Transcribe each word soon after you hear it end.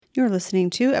You're listening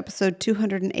to episode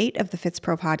 208 of the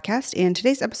FitsPro podcast, and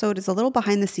today's episode is a little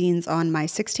behind the scenes on my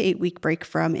 6 to 8 week break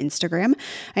from Instagram.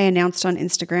 I announced on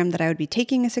Instagram that I would be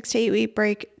taking a 6 to 8 week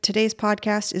break. Today's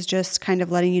podcast is just kind of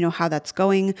letting you know how that's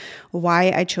going,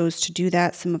 why I chose to do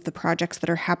that, some of the projects that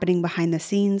are happening behind the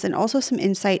scenes, and also some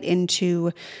insight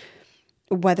into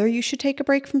whether you should take a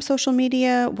break from social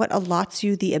media, what allots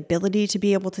you the ability to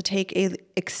be able to take an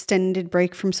extended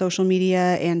break from social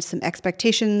media, and some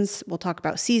expectations. We'll talk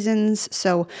about seasons.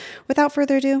 So without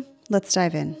further ado, let's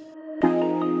dive in.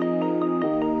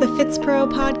 The FitsPro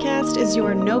podcast is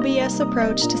your no BS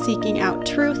approach to seeking out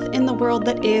truth in the world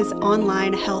that is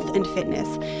online health and fitness.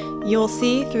 You'll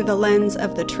see through the lens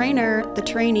of the trainer, the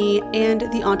trainee, and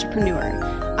the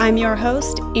entrepreneur. I'm your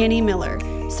host, Annie Miller,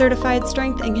 certified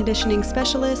strength and conditioning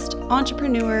specialist,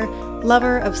 entrepreneur,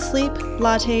 lover of sleep,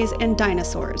 lattes, and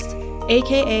dinosaurs,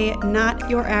 aka not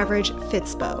your average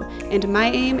Fitspo. And my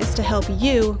aim is to help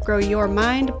you grow your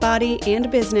mind, body,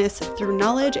 and business through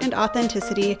knowledge and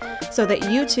authenticity so that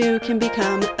you too can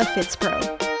become a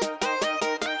FitsPro.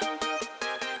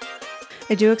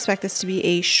 I do expect this to be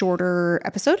a shorter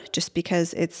episode just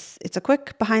because it's a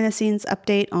quick behind the scenes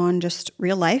update on just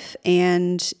real life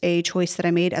and a choice that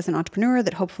I made as an entrepreneur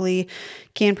that hopefully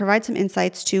can provide some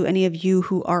insights to any of you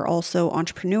who are also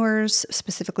entrepreneurs,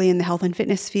 specifically in the health and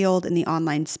fitness field in the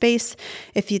online space.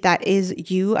 If that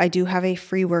is you, I do have a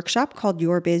free workshop called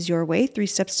Your Biz Your Way, 3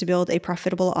 steps to build a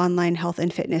profitable online health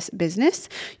and fitness business.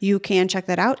 You can check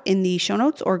that out in the show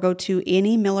notes or go to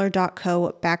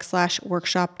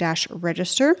anniemiller.co/workshop-register.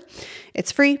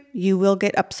 It's free. You will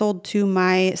get upsold to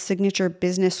my signature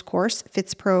business course,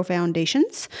 FitsPro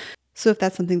Foundations. So if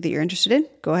that's something that you're interested in,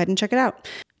 go ahead and check it out.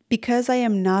 Because I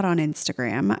am not on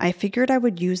Instagram, I figured I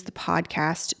would use the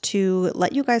podcast to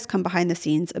let you guys come behind the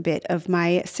scenes a bit of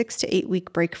my 6 to 8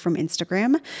 week break from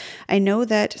Instagram. I know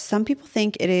that some people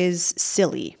think it is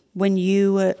silly when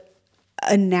you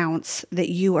announce that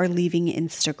you are leaving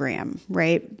Instagram,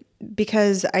 right?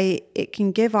 Because it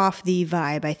can give off the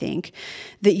vibe, I think,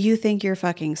 that you think you're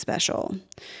fucking special,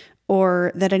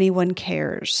 or that anyone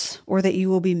cares, or that you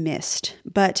will be missed.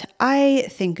 But I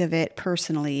think of it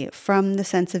personally from the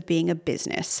sense of being a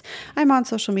business. I'm on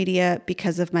social media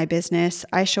because of my business.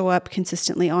 I show up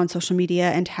consistently on social media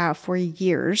and have for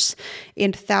years,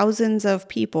 and thousands of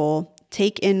people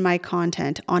take in my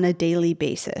content on a daily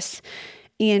basis.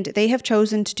 And they have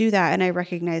chosen to do that, and I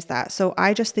recognize that. So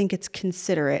I just think it's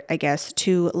considerate, I guess,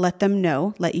 to let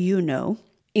you know,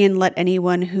 and let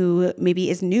anyone who maybe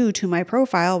is new to my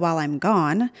profile while I'm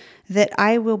gone, that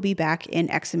I will be back in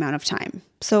X amount of time.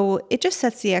 So it just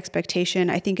sets the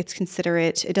expectation. I think it's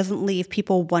considerate. It doesn't leave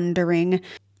people wondering.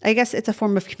 I guess it's a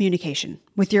form of communication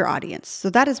with your audience.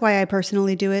 So that is why I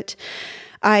personally do it.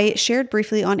 I shared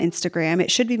briefly on Instagram.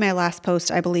 It should be my last post.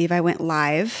 I believe I went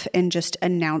live and just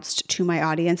announced to my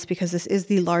audience, because this is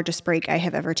the largest break I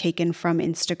have ever taken from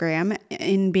Instagram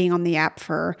in being on the app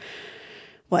for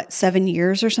 7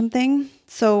 years or something.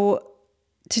 So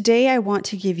today I want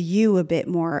to give you a bit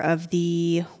more of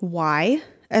the why,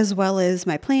 as well as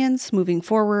my plans moving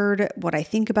forward, what I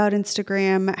think about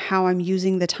Instagram, how I'm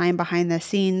using the time behind the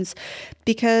scenes,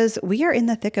 because we are in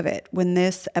the thick of it when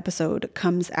this episode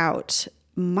comes out.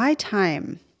 My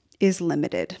time is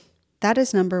limited. That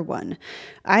is number one.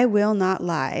 I will not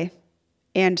lie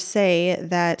and say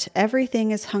that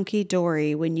everything is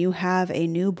hunky-dory when you have a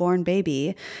newborn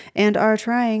baby and are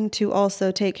trying to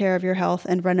also take care of your health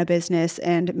and run a business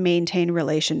and maintain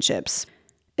relationships.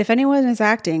 If anyone is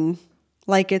acting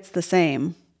like it's the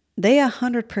same, they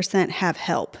 100% have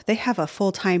help. They have a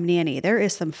full-time nanny. There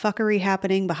is some fuckery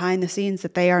happening behind the scenes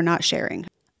that they are not sharing.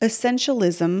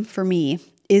 Essentialism, for me,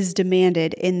 is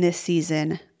demanded in this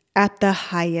season at the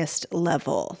highest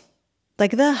level.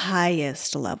 Like the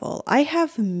highest level. I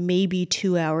have maybe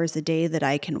 2 hours a day that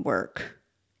I can work.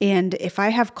 And if I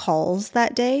have calls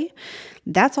that day,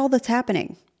 that's all that's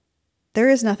happening. There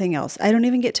is nothing else. I don't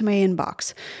even get to my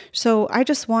inbox. So I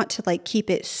just want to keep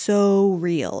it so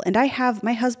real. And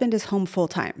my husband is home full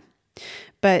time.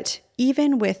 But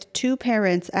even with 2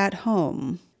 parents at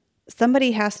home,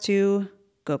 somebody has to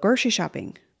go grocery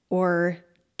shopping or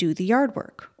do the yard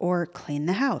work or clean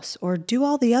the house or do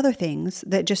all the other things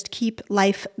that just keep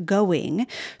life going.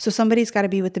 So somebody's got to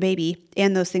be with the baby,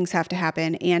 and those things have to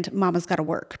happen, and mama's got to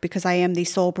work because I am the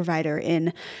sole provider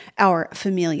in our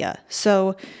familia.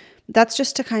 So that's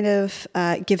just to kind of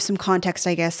give some context,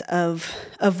 I guess, of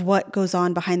what goes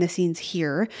on behind the scenes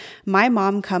here. My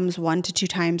mom comes 1 to 2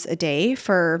 times a day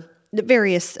for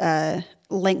various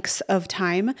lengths of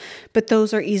time, but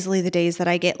those are easily the days that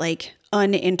I get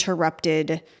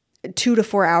uninterrupted 2 to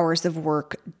 4 hours of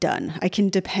work done. I can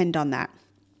depend on that.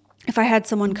 If I had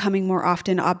someone coming more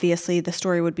often, obviously the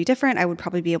story would be different. I would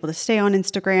probably be able to stay on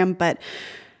Instagram, but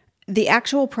the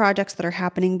actual projects that are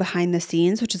happening behind the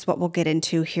scenes, which is what we'll get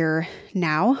into here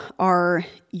now, are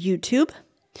YouTube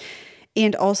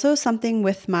and also something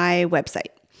with my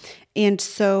website. And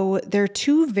so they're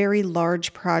two very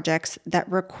large projects that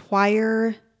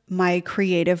require my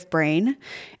creative brain,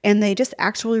 and they just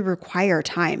actually require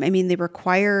time. I mean, they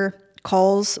require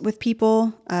calls with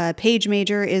people. Paige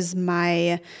Major is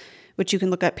which you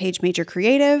can look up, Paige Major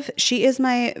Creative. She is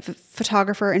my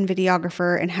photographer and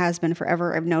videographer and has been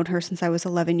forever. I've known her since I was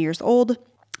 11 years old.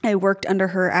 I worked under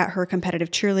her at her competitive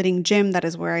cheerleading gym. That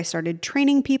is where I started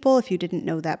training people, if you didn't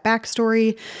know that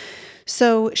backstory.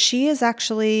 So she is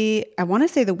actually, I want to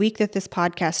say the week that this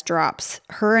podcast drops,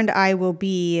 her and I will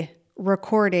be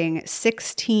recording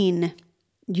 16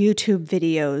 YouTube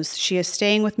videos. She is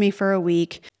staying with me for a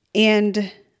week,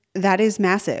 and that is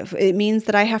massive. It means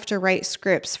that I have to write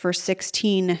scripts for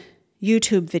 16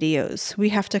 YouTube videos. We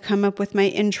have to come up with my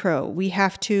intro. We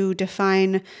have to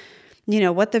define,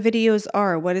 what the videos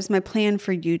are. What is my plan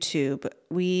for YouTube?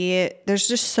 There's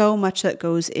just so much that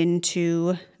goes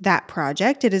into that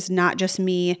project. It is not just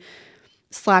me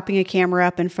slapping a camera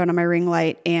up in front of my ring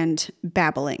light and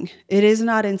babbling. It is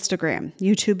not Instagram.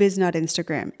 YouTube is not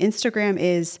Instagram. Instagram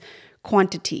is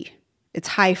quantity. It's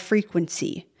high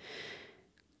frequency.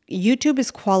 YouTube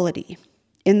is quality.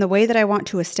 In the way that I want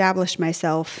to establish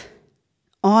myself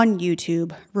on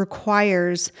YouTube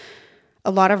requires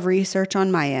a lot of research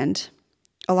on my end,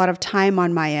 a lot of time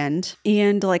on my end,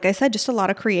 and like I said, just a lot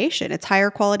of creation. It's higher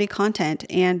quality content.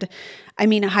 And I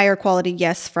mean higher quality,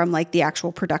 yes, from like the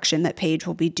actual production that Paige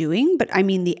will be doing, but I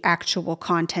mean the actual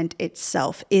content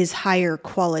itself is higher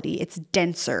quality. It's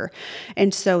denser.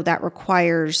 And so that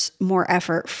requires more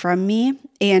effort from me.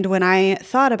 And when I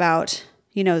thought about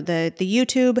the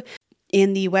YouTube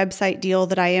and the website deal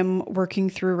that I am working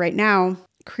through right now,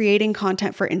 creating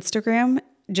content for Instagram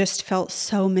just felt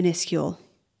so minuscule,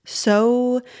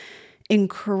 so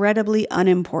incredibly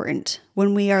unimportant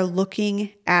when we are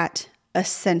looking at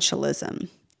essentialism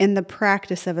and the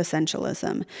practice of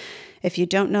essentialism. If you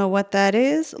don't know what that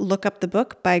is, look up the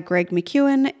book by Greg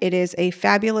McKeown. It is a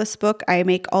fabulous book. I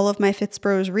make all of my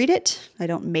Fitspros read it. I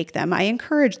don't make them. I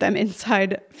encourage them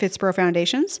inside Fitspro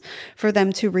Foundations for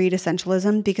them to read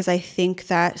Essentialism, because I think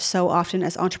that so often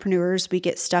as entrepreneurs, we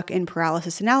get stuck in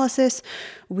paralysis analysis.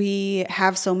 We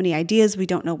have so many ideas, we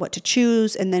don't know what to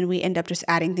choose, and then we end up just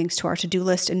adding things to our to-do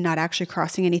list and not actually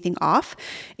crossing anything off.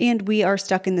 And we are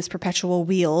stuck in this perpetual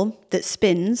wheel that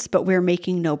spins, but we're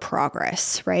making no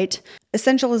progress, right?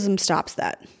 Essentialism stops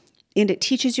that. And it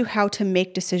teaches you how to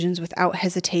make decisions without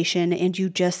hesitation, and you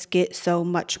just get so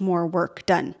much more work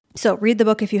done. So read the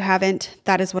book if you haven't.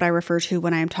 That is what I refer to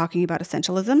when I am talking about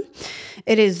essentialism.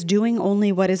 It is doing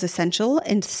only what is essential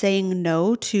and saying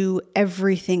no to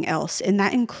everything else. And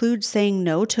that includes saying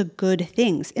no to good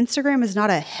things. Instagram is not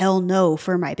a hell no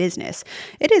for my business.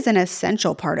 It is an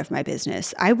essential part of my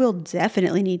business. I will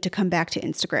definitely need to come back to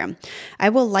Instagram. I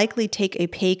will likely take a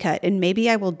pay cut, and maybe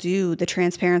I will do the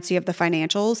transparency of the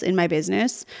financials in my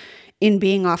business in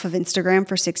being off of Instagram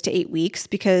for 6 to 8 weeks,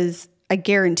 because I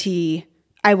guarantee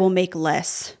I will make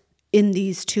less in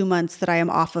these 2 months that I am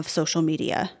off of social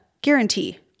media.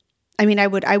 Guarantee. I mean, I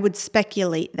would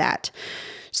speculate that.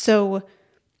 So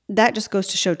that just goes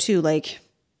to show too, like,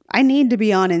 I need to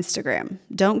be on Instagram.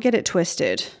 Don't get it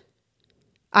twisted.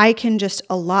 I can just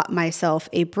allot myself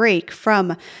a break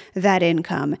from that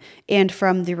income and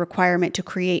from the requirement to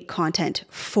create content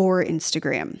for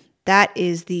Instagram. That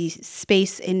is the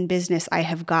space in business I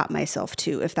have got myself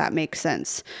to, if that makes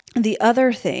sense. The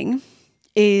other thing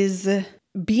is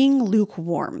being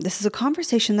lukewarm. This is a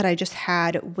conversation that I just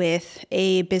had with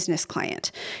a business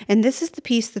client, and this is the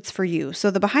piece that's for you.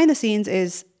 So the behind the scenes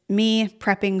is me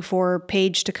prepping for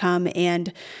Paige to come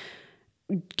and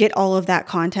get all of that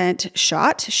content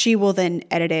shot. She will then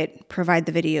edit it, provide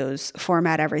the videos,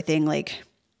 format everything. Like,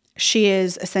 she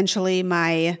is essentially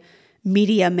my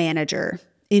media manager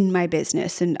in my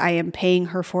business, and I am paying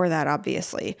her for that,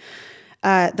 obviously.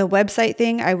 The website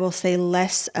thing, I will say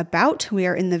less about. We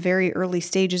are in the very early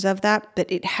stages of that,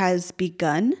 but it has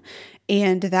begun.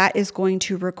 And that is going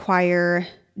to require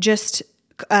just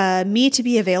me to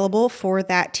be available for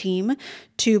that team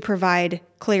to provide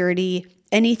clarity,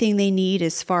 anything they need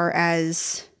as far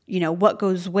as, what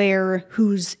goes where,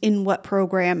 who's in what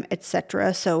program,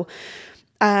 etc. So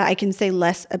I can say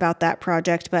less about that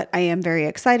project, but I am very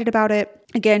excited about it.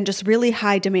 Again, just really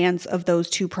high demands of those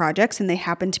two projects, and they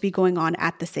happen to be going on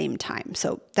at the same time.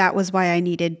 So that was why I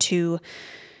needed to,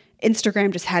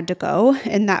 Instagram just had to go,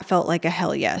 and that felt like a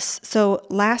hell yes. So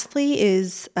lastly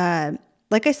is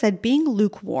like I said, being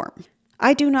lukewarm.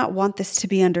 I do not want this to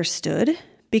be understood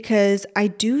because I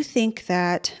do think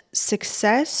that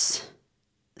success,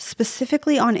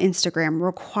 specifically on Instagram,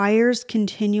 requires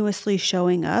continuously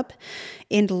showing up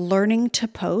and learning to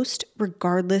post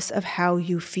regardless of how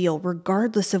you feel,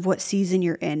 regardless of what season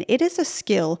you're in. It is a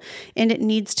skill and it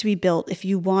needs to be built. If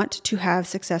you want to have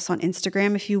success on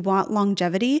Instagram, if you want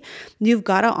longevity, you've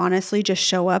got to honestly just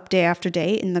show up day after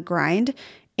day in the grind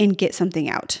and get something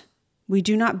out. We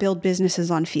do not build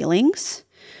businesses on feelings.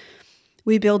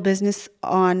 We build business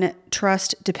on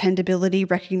trust, dependability,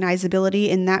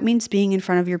 recognizability, and that means being in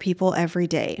front of your people every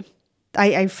day.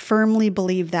 I firmly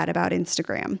believe that about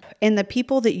Instagram. And the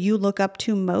people that you look up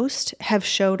to most have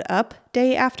showed up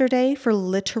day after day for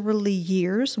literally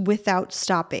years without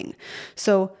stopping.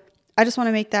 So I just want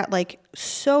to make that like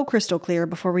so crystal clear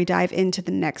before we dive into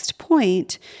the next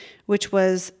point, which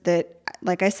was that,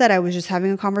 like I said, I was just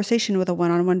having a conversation with a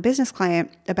one-on-one business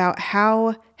client about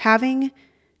how having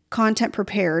content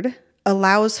prepared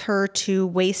allows her to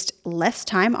waste less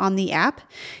time on the app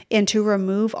and to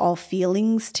remove all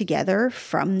feelings together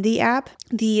from the app.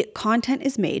 The content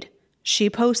is made, she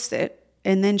posts it,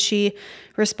 and then she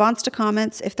responds to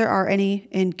comments if there are any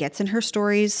and gets in her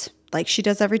stories like she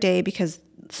does every day because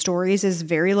stories is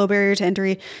very low barrier to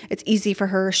entry. It's easy for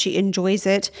her. She enjoys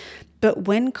it. But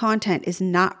when content is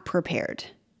not prepared,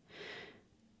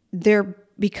 there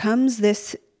becomes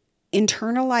this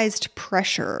internalized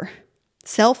pressure,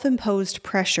 self-imposed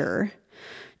pressure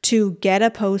to get a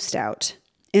post out.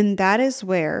 And that is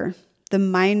where the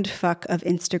mind fuck of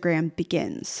Instagram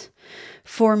begins.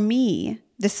 For me,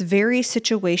 this very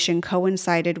situation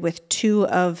coincided with two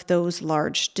of those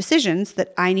large decisions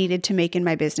that I needed to make in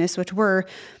my business, which were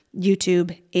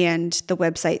YouTube and the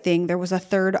website thing. There was a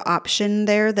third option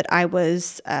there that I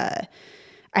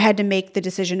had to make the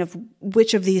decision of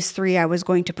which of these three I was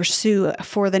going to pursue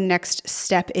for the next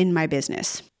step in my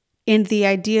business. And the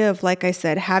idea of, like I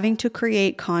said, having to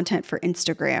create content for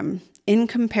Instagram in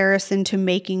comparison to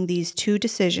making these two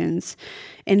decisions,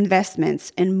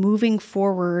 investments, and moving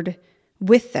forward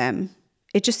with them,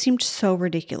 it just seemed so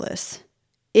ridiculous.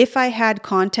 If I had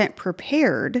content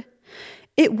prepared,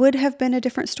 it would have been a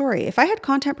different story. If I had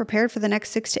content prepared for the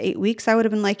next 6 to 8 weeks, I would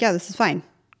have been like, yeah, this is fine.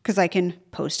 Because I can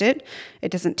post it.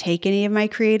 It doesn't take any of my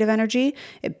creative energy.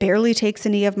 It barely takes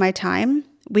any of my time.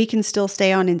 We can still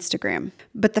stay on Instagram.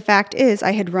 But the fact is,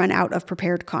 I had run out of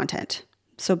prepared content.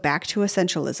 So back to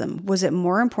essentialism. Was it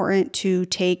more important to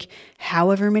take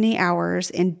however many hours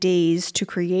and days to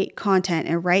create content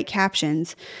and write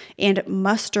captions and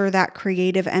muster that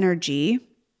creative energy,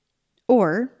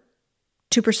 or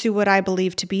to pursue what I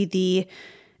believe to be the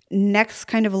next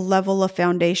kind of level of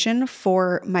foundation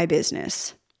for my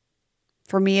business?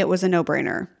 For me, it was a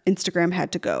no-brainer. Instagram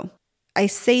had to go. I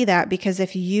say that because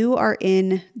if you are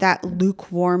in that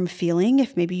lukewarm feeling,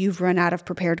 if maybe you've run out of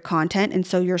prepared content and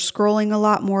so you're scrolling a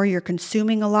lot more, you're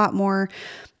consuming a lot more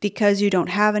because you don't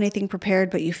have anything prepared,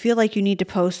 but you feel like you need to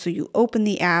post, so you open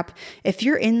the app. If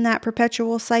you're in that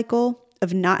perpetual cycle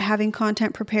of not having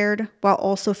content prepared while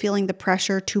also feeling the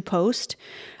pressure to post,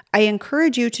 I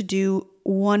encourage you to do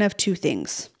one of two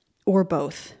things or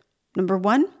both. Number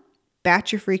one,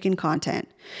 batch your freaking content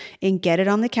and get it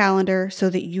on the calendar so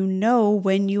that you know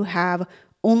when you have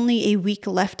only a week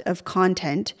left of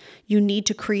content, you need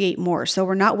to create more. So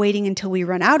we're not waiting until we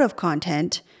run out of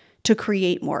content to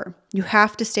create more. You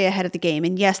have to stay ahead of the game.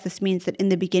 And yes, this means that in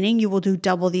the beginning, you will do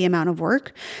double the amount of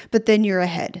work, but then you're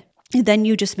ahead. And then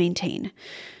you just maintain.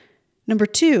 Number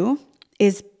two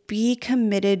is be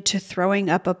committed to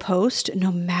throwing up a post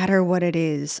no matter what it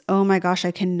is. Oh my gosh,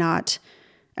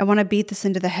 I want to beat this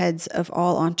into the heads of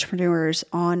all entrepreneurs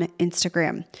on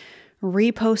Instagram.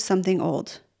 Repost something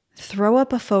old. Throw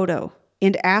up a photo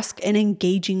and ask an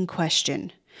engaging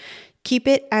question. Keep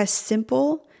it as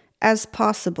simple as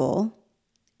possible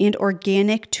and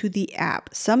organic to the app.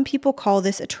 Some people call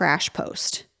this a trash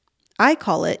post. I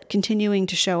call it continuing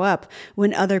to show up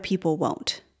when other people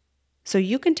won't. So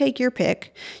you can take your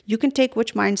pick. You can take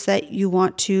which mindset you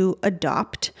want to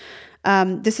adopt.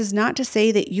 This is not to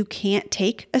say that you can't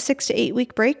take a 6 to 8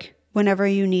 week break whenever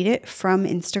you need it from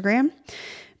Instagram,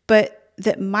 but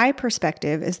that my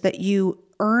perspective is that you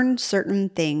earn certain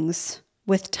things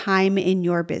with time in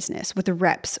your business, with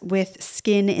reps, with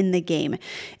skin in the game.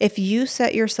 If you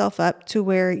set yourself up to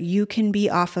where you can be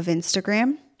off of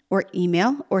Instagram or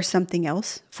email or something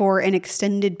else for an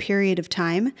extended period of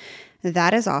time,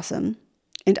 that is awesome.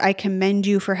 And I commend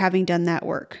you for having done that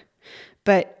work.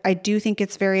 But I do think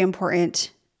it's very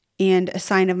important and a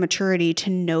sign of maturity to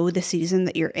know the season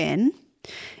that you're in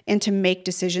and to make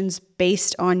decisions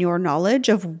based on your knowledge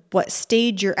of what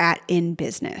stage you're at in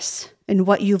business and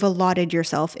what you've allotted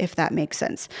yourself, if that makes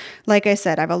sense. Like I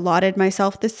said, I've allotted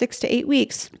myself the 6 to 8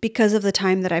 weeks because of the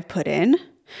time that I've put in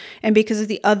and because of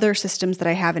the other systems that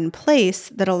I have in place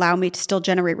that allow me to still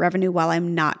generate revenue while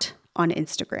I'm not on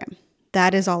Instagram.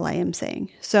 That is all I am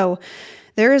saying. So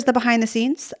there is the behind the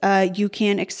scenes. You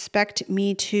can expect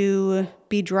me to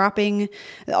be dropping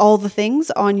all the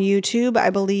things on YouTube, I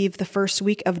believe the first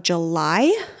week of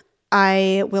July.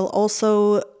 I will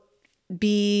also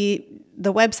the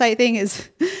website thing is,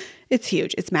 it's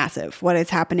huge. It's massive what is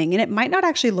happening. And it might not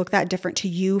actually look that different to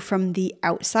you from the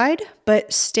outside,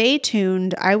 but stay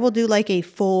tuned. I will do like a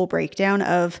full breakdown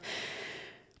of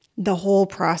the whole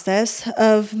process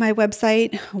of my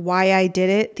website, why I did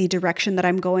it, the direction that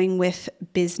I'm going with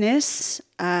business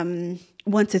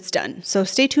once it's done. So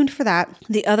stay tuned for that.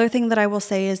 The other thing that I will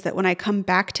say is that when I come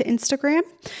back to Instagram,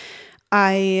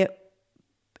 I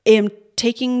am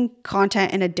taking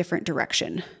content in a different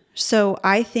direction. So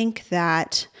I think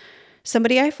that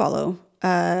somebody I follow,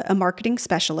 a marketing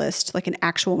specialist, like an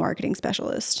actual marketing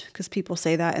specialist, because people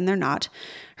say that and they're not.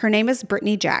 Her name is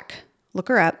Brittany Jack. Look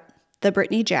her up. The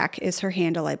Brittany Jack is her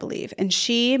handle, I believe. And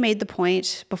she made the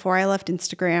point before I left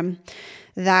Instagram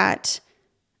that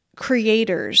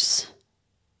creators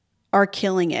are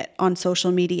killing it on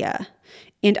social media.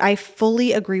 And I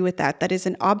fully agree with that. That is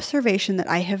an observation that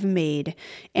I have made.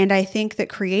 And I think that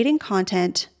creating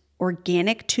content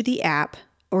organic to the app,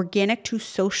 organic to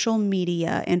social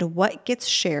media, and what gets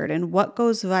shared and what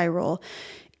goes viral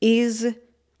is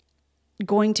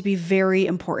going to be very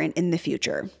important in the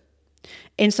future.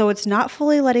 And so it's not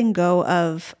fully letting go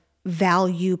of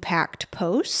value-packed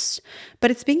posts, but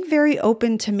it's being very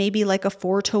open to maybe like a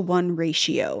 4-to-1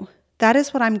 ratio. That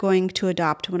is what I'm going to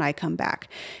adopt when I come back,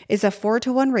 is a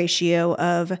 4-to-1 ratio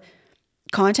of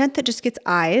content that just gets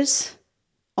eyes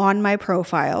on my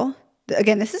profile.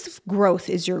 Again, this is if growth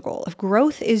is your goal. If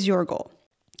growth is your goal,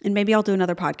 and maybe I'll do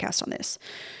another podcast on this,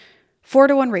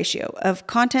 4-to-1 ratio of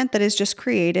content that is just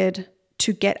created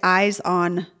to get eyes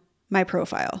on my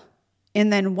profile.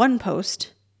 And then one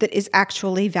post that is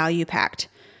actually value-packed.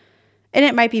 And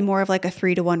it might be more of like a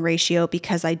 3-to-1 ratio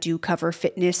because I do cover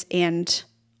fitness and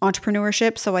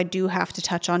entrepreneurship. So I do have to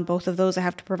touch on both of those. I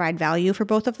have to provide value for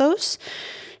both of those.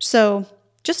 So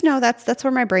just know that's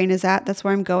where my brain is at. That's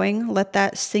where I'm going. Let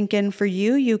that sink in for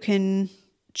you. You can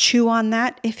chew on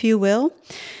that if you will.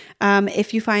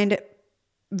 If you find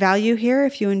value here,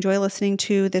 if you enjoy listening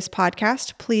to this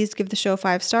podcast, please give the show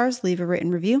 5 stars, leave a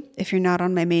written review. If you're not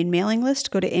on my main mailing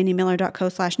list, go to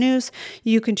andiemiller.co/news.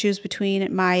 You can choose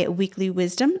between my weekly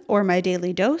wisdom or my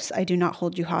daily dose. I do not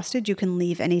hold you hostage. You can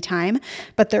leave anytime,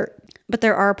 but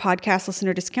there are podcast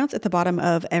listener discounts at the bottom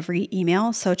of every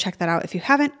email. So check that out if you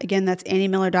haven't. Again, that's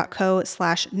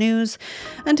andiemiller.co/news.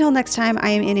 Until next time,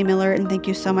 I am Andi Miller, and thank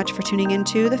you so much for tuning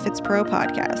into the FitzPro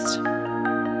podcast.